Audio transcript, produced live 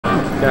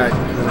Got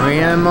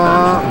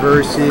Grandma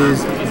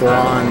versus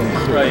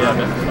Blondekid. Right, yeah.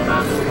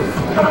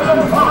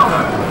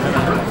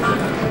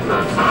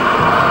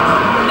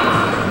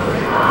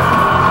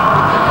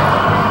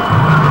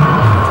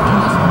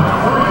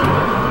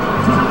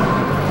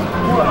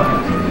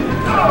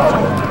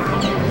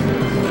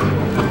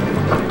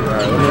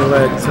 Alright, let me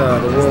let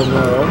the world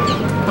know.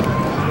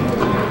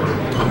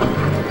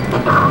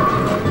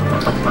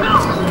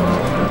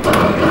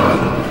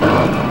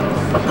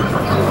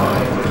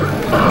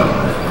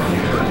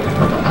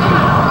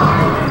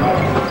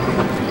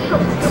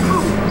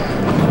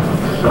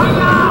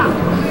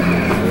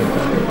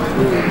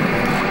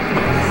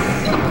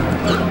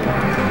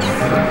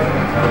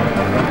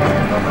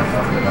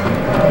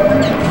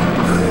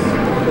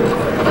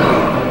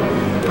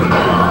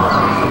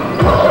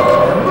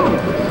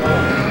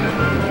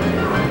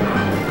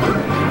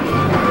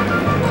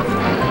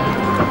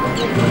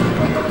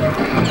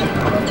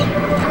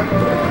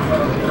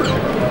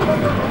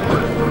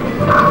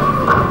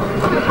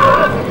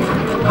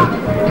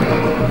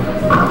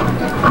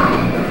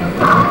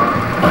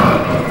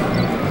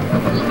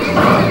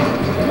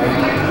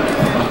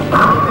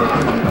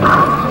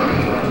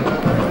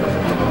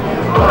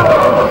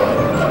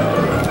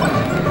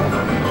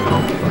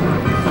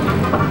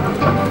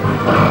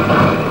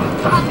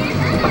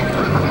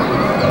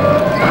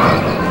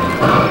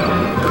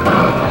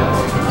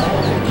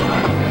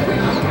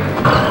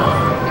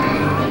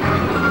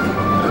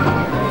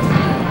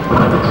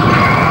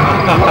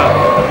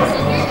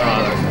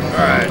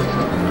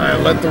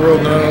 Let the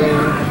world know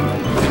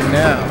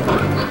now.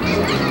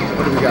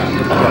 What do we got?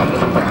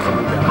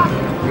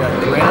 We got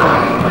Grandma.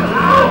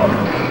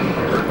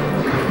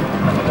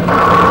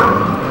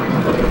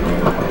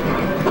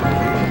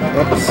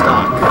 Up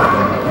stock.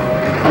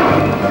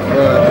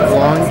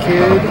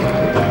 Blondekid.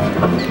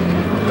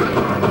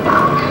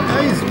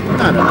 He's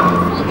not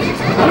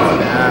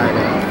bad.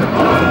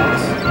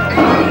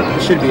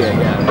 It should be a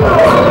yeah.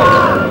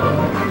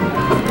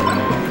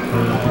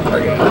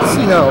 Okay, let's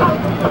see how.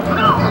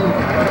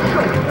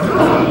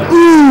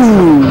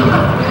 Ooh!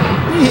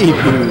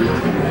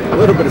 A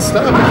little bit of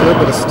style, a little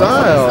bit of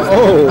style.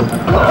 Oh!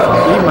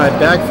 Eat my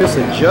back fist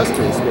of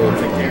justice,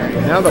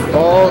 baby. Now the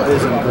ball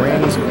is in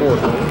Granny's court.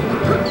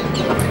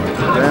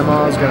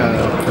 Grandma's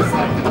gonna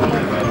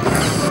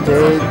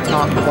stay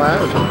top flat,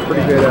 which is a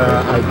pretty good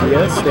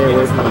idea. Stay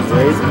away from these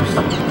lasers.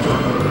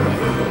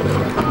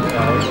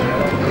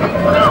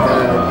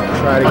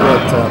 Try to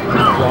get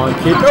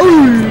Blondekid. Oh,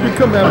 you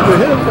come after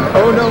him.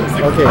 Oh no.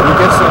 Okay, he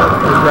gets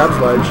he grabs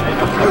ledge.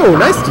 Oh,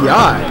 nice DI.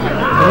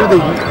 I know they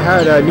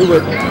had I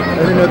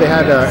didn't know they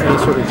had any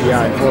sort of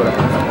DI in Florida.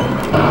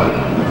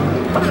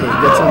 Okay,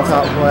 gets on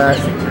top flat.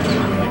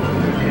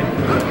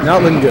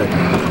 Not looking good.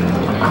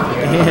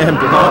 And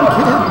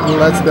Blondekid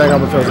lets back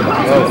on the throws him. Oh.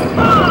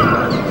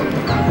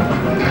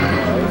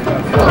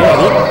 Yeah,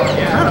 he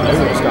kind of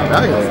almost got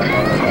back there.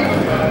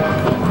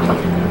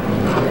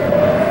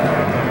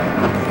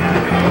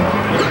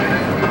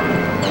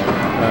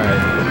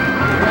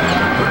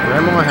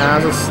 Grandma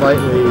has a slight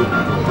lead.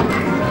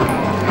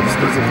 Just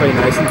needs to play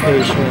nice and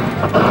patient.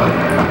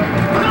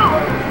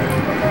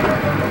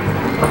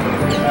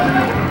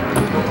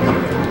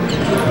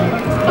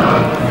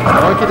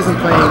 Blondekid isn't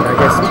playing, I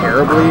guess,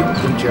 terribly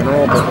in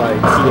general, but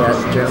like he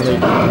generally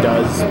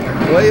does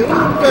play a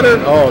little better.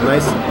 Oh,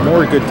 nice,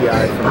 more good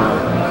DI from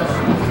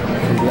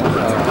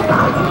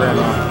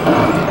Grandma.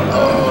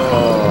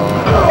 Oh,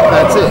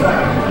 that's it.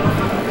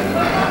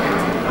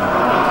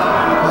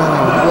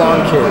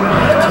 Blondekid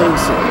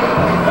takes it.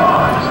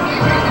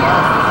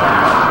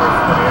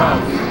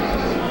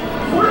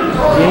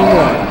 Game 1.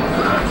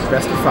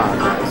 Best of 5,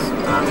 guys.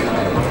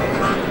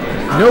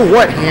 You know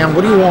what, Ham?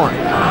 What do you want?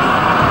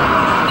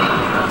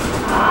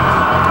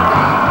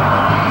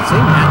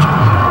 Same matchup.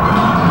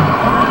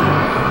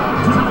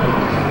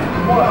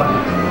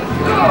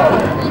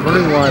 I'm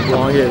wondering why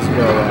Blondekid is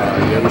go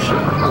Yoshi.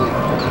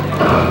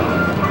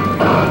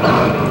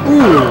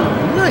 Ooh,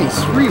 nice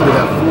read with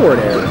that forward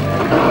air.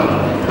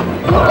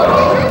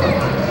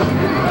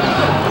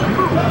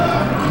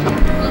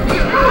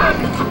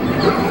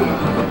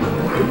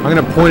 I'm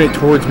gonna point it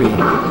towards me.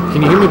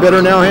 Can you hear me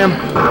better now, Ham?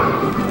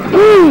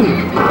 Woo!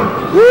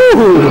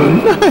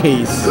 Woo!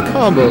 Nice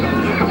combo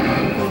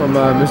from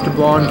Mr.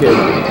 Blondekid.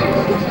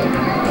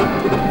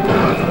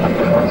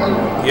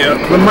 Yeah,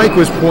 the mic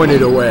was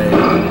pointed away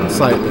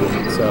slightly,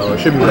 so it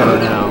should be better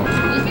now.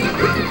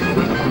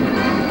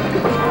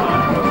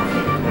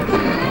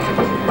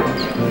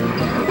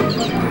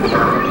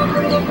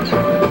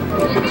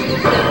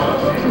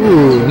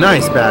 Ooh,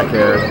 nice back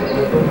air.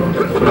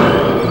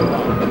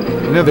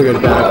 Another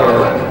good back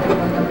air.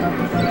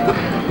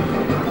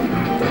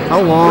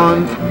 How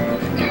long?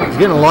 He's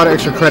getting a lot of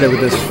extra credit with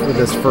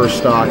this first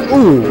stock.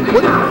 Ooh,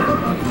 what?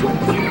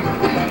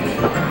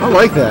 I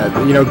like that.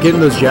 You know,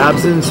 getting those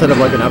jabs in instead of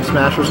like an up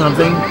smash or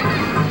something.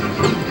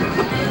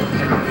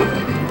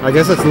 I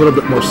guess that's a little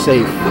bit more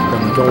safe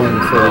than going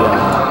for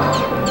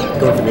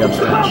the up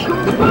smash.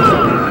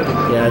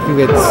 Yeah, I think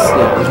that's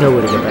there's no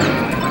way to get back.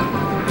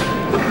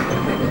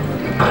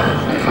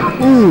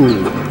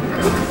 Ooh.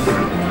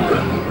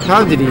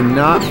 How did he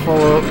not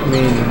follow? I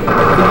mean,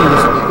 I think he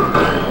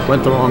just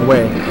went the wrong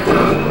way.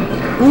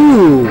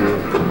 Ooh.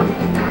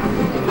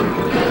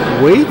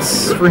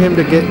 Waits for him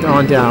to get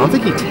on down. I don't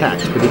think he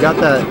teched, but he got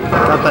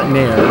that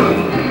nair.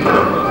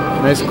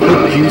 Nice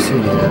quick juice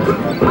in there.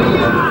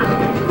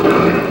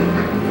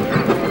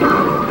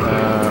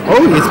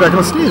 Oh, he gets back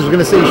on stage. I was going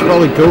to say you should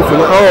probably go for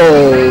the...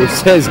 Oh,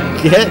 says,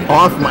 get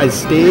off my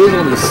stage.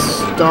 Let me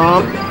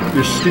stomp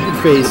your stupid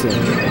face in.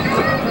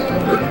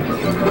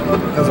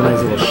 That was a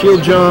nice little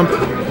shield jump.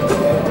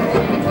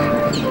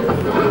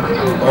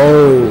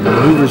 Oh,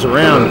 maneuvers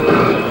around.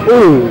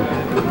 Oh.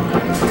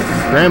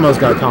 Grandma's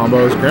got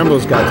combos.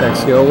 Grandma's got tech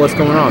skill. What's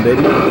going on,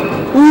 baby?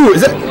 Ooh,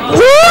 is that...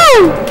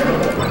 Woo!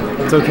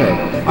 It's okay.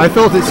 I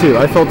felt it too.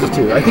 I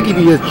think if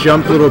he just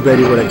jumped a little bit,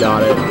 he would have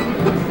got it.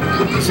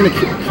 He's going to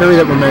carry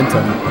that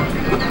momentum.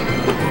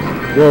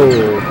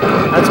 Whoa,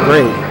 that's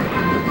great.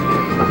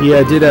 He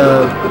did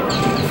a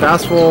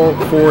fast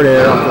forward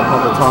air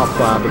off the top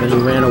flap, and then he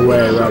ran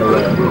away right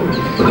away.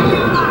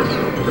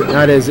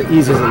 Not as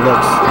easy as it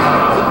looks.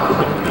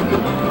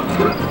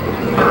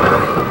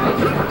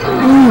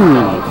 Ooh,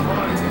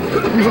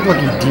 he looked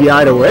like he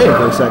DI'd away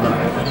for a second.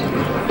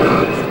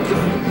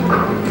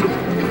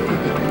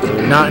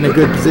 Not in a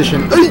good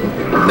position.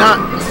 Not.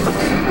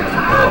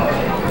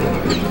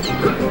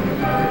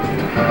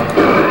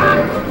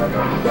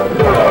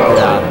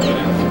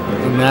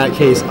 In that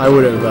case, I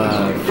would have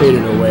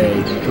faded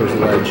away towards the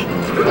ledge.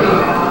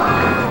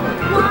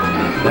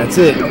 That's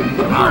it.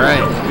 All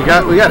right,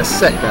 we got a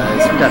set,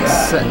 guys. We got a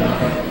set.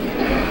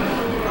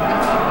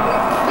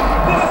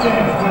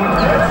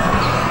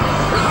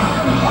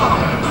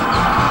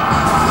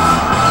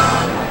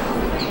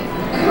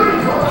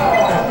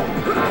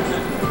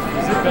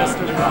 Is it best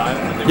of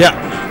 5? Yeah.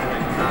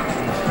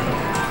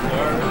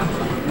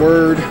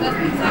 Word.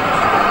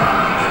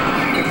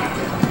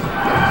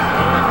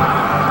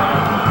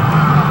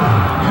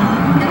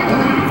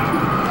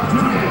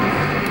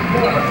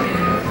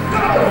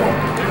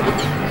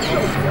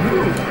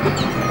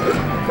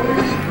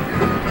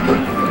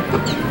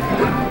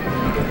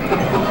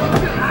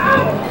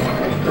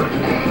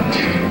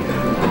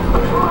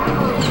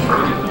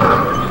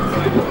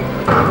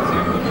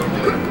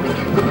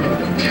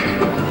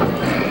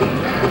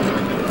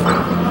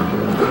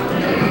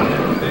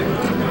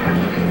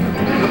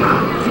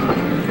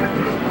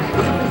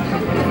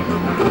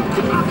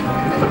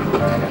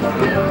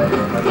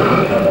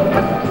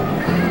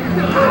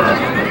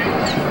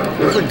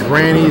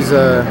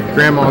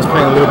 Grandma's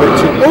playing a little bit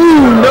too...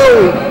 Oh, no!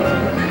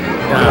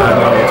 No,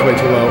 it's way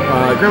too low.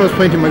 Grandma's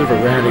playing too much of a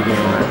random game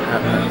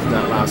at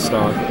that last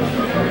stock.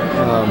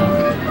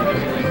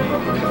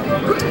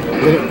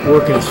 Didn't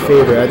work in his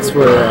favor. That's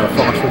where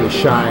Fox really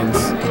shines.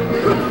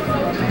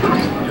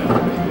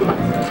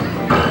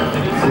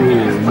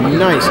 Ooh,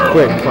 nice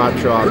quick pop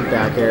drop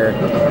back air.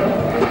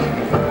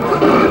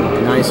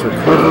 Nice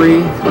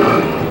recovery.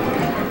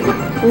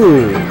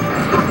 Ooh,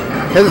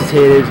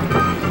 hesitated.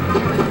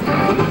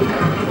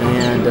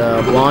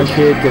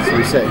 Blondekid gets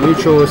reset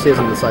neutral, stays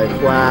on the side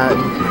flat,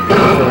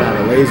 throw out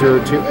a laser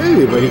or two.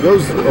 Ooh, but he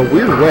goes a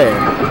weird way.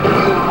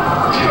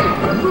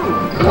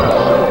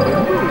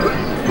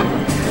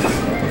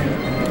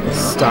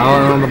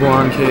 Styling on the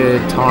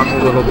Blondekid, taunt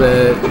a little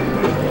bit.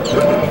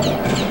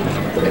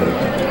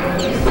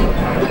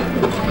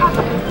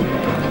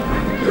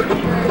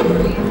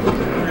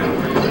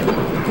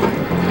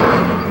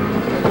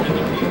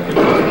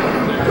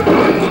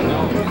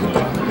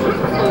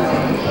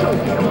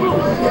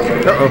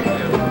 Uh-oh.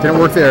 Didn't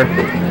work there.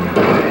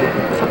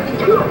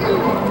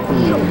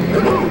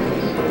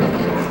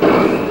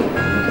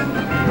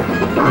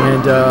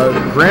 And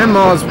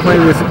Grandma's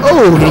playing with...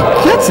 Oh, he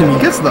gets him. He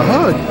gets the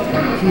hug.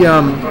 He,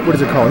 what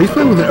is it called? He's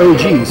playing with an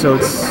OG, so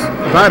it's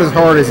about as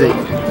hard as it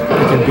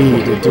can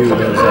be to do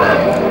those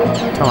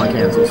taunt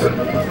cancels.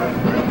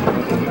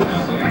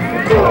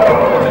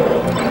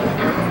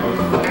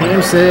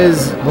 Cam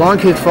says,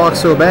 Blondekid Fox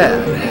so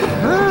bad.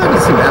 I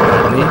didn't see that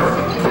bad to me.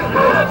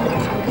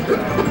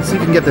 Let's see if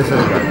we can get this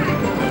other guy.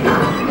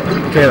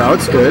 Okay, that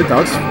looks good. That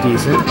looks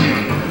decent.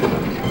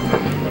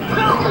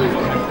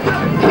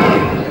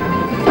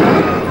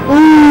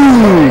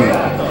 Ooh!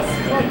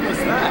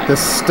 The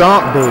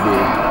stomp, baby.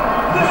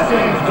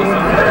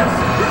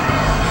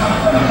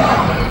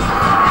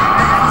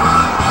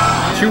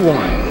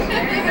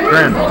 (2-1).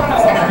 Grandma.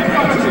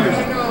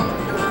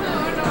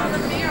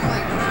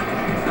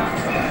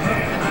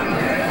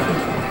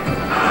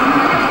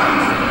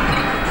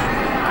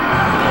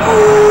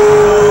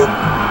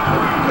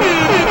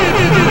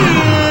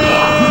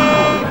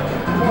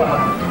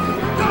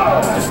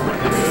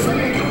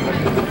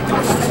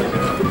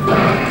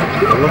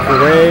 Look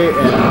away,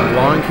 and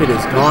Blondekid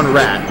is gone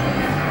rat.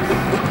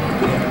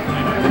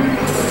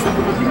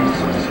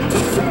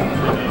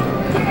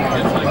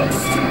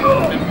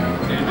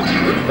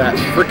 That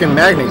frickin'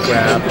 magnet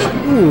grab.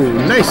 Ooh,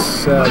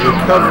 nice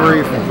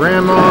recovery from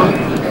Grandma.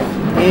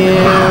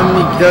 And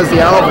he does the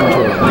Alvin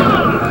tour.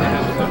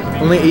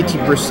 Only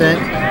 18%.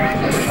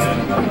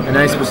 A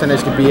nice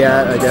percentage to be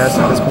at, I guess,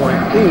 at this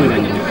point. Ooh.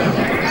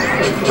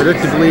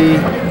 Predictably,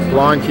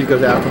 Blondekid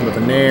goes after him with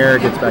a nair,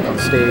 gets back on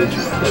stage.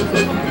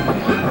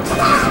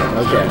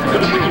 Okay.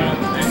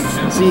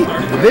 See,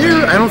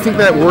 there, I don't think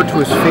that worked to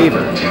his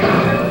favor.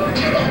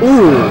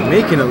 Ooh,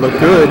 making it look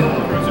good.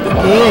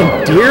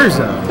 And dares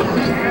him.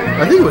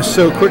 I think it was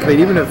so quick that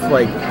even if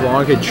like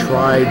Blondekid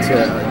tried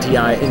to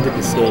DI into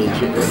the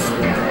stage,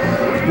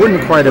 it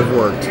wouldn't quite have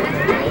worked.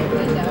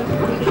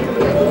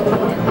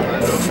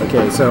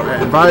 Okay, so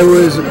if I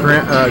was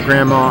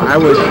Grandma, I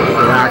would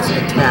relax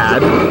a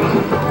tad,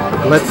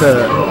 let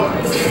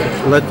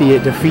the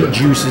defeat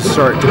juices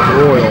start to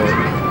boil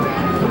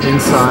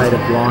inside of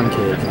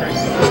Blondekid.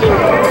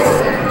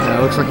 It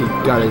looks like he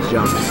got his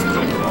jump.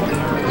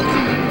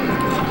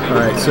 All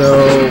right,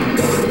 so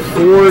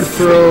forward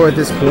throw at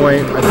this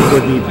point, I think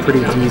would be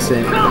pretty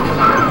decent.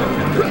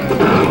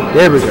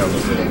 There we go.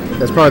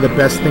 That's probably the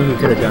best thing he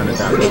could have done at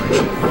that point.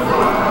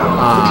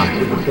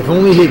 If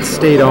only he'd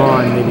stayed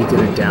on, maybe did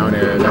a down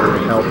air, that would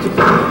have helped.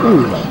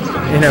 Ooh,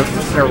 and a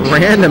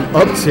random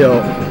up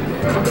tilt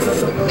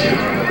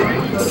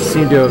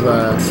seemed to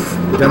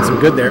have done some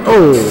good there.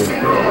 Oh,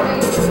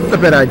 a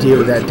bad idea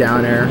with that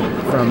down air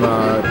from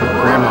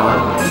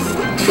Grandma.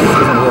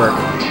 Doesn't work.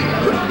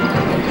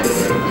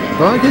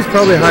 Blondekid's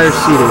probably higher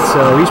seated,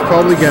 so he's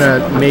probably gonna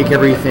make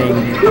everything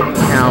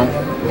count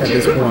at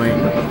this point.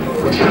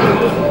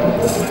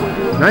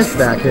 Nice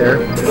back air.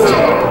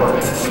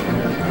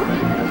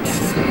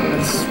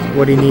 That's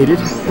what he needed.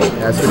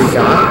 That's what he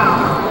got.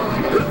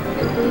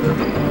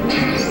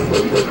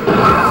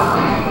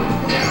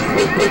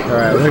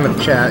 Alright, looking at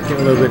the chat, getting a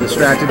little bit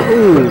distracted.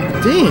 Ooh,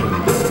 dang!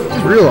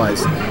 Just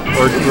realized,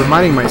 or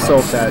reminding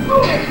myself that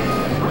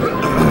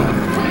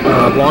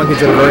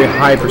Blondekid's at a very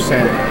high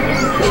percent.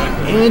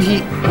 And he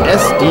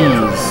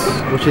SDs,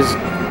 which is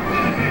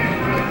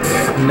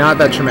not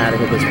that traumatic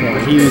at this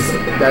point.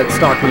 That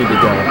stock needed to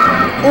go.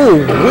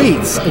 Oh,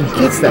 waits and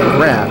gets that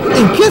grab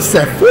and gets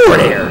that forward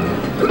air.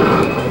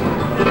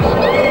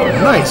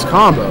 Nice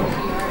combo.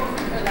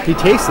 He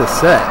takes the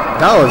set.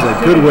 That was a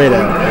good way to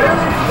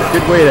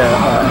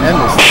end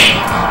this thing.